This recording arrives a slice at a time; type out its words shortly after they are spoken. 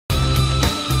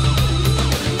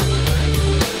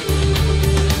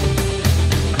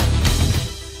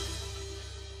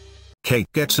Kate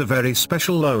gets a very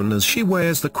special loan as she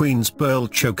wears the Queen's pearl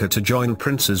choker to join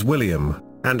Princes William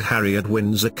and Harry at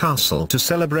Windsor Castle to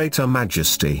celebrate Her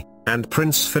Majesty and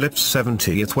Prince Philip's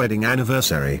 70th wedding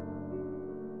anniversary.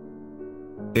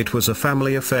 It was a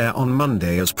family affair on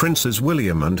Monday as Princes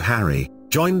William and Harry,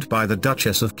 joined by the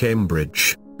Duchess of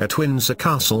Cambridge, at Windsor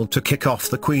Castle to kick off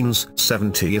the Queen's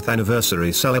 70th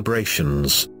anniversary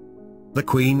celebrations. The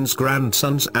Queen's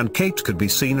grandsons and Kate could be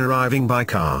seen arriving by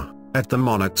car at the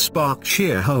monarch's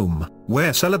Berkshire home,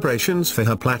 where celebrations for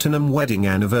her platinum wedding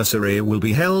anniversary will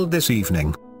be held this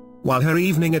evening. While her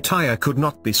evening attire could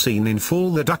not be seen in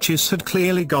full, the Duchess had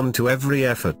clearly gone to every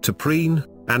effort to preen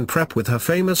and prep with her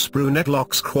famous brunette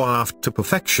locks coiffed to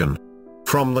perfection.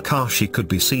 From the car she could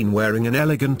be seen wearing an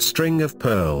elegant string of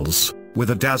pearls, with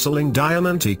a dazzling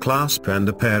diamante clasp and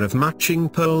a pair of matching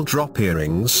pearl drop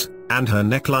earrings, and her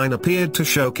neckline appeared to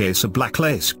showcase a black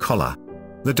lace collar.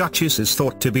 The Duchess is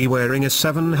thought to be wearing a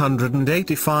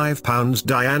 £785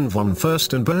 Diane von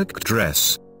Furstenberg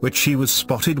dress, which she was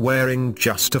spotted wearing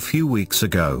just a few weeks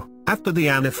ago, after the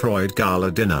Anna Freud Gala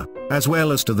dinner, as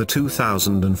well as to the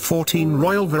 2014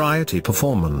 Royal Variety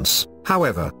performance.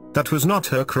 However, that was not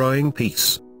her crowning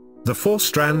piece. The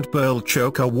 4-strand pearl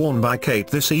choker worn by Kate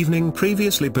this evening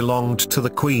previously belonged to the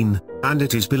Queen, and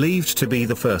it is believed to be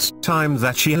the first time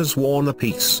that she has worn the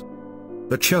piece.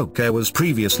 The choker was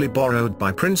previously borrowed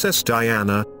by Princess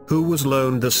Diana, who was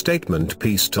loaned the statement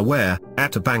piece to wear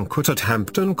at a banquet at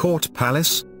Hampton Court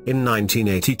Palace in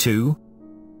 1982.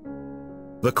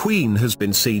 The Queen has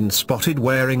been seen spotted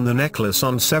wearing the necklace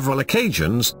on several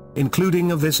occasions,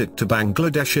 including a visit to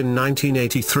Bangladesh in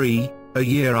 1983, a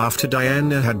year after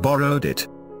Diana had borrowed it.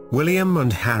 William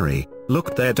and Harry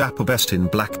looked their dapper best in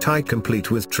black tie complete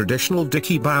with traditional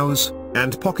dicky bows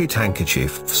and pocket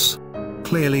handkerchiefs.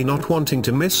 Clearly not wanting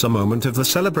to miss a moment of the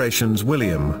celebrations,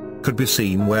 William could be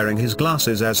seen wearing his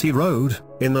glasses as he rode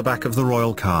in the back of the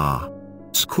royal car.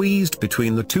 Squeezed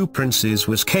between the two princes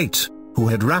was Kate, who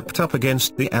had wrapped up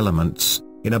against the elements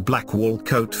in a black wool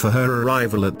coat for her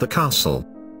arrival at the castle.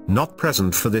 Not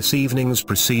present for this evening's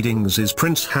proceedings is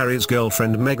Prince Harry's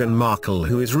girlfriend Meghan Markle,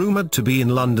 who is rumoured to be in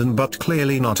London but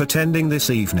clearly not attending this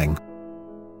evening.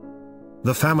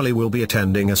 The family will be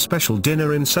attending a special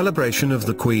dinner in celebration of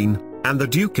the Queen and the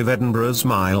Duke of Edinburgh's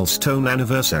milestone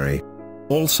anniversary.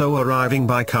 Also arriving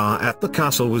by car at the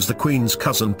castle was the Queen's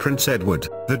cousin Prince Edward,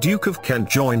 the Duke of Kent,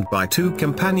 joined by 2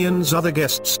 companions. Other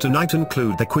guests tonight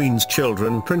include the Queen's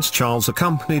children Prince Charles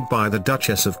accompanied by the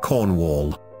Duchess of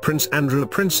Cornwall, Prince Andrew,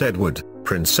 Prince Edward,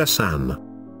 Princess Anne.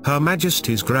 Her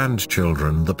Majesty's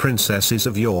grandchildren the Princesses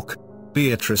of York,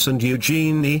 Beatrice and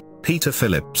Eugenie, Peter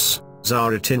Phillips,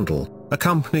 Zara Tindall,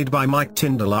 accompanied by Mike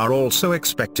Tindall, are also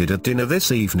expected at dinner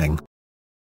this evening.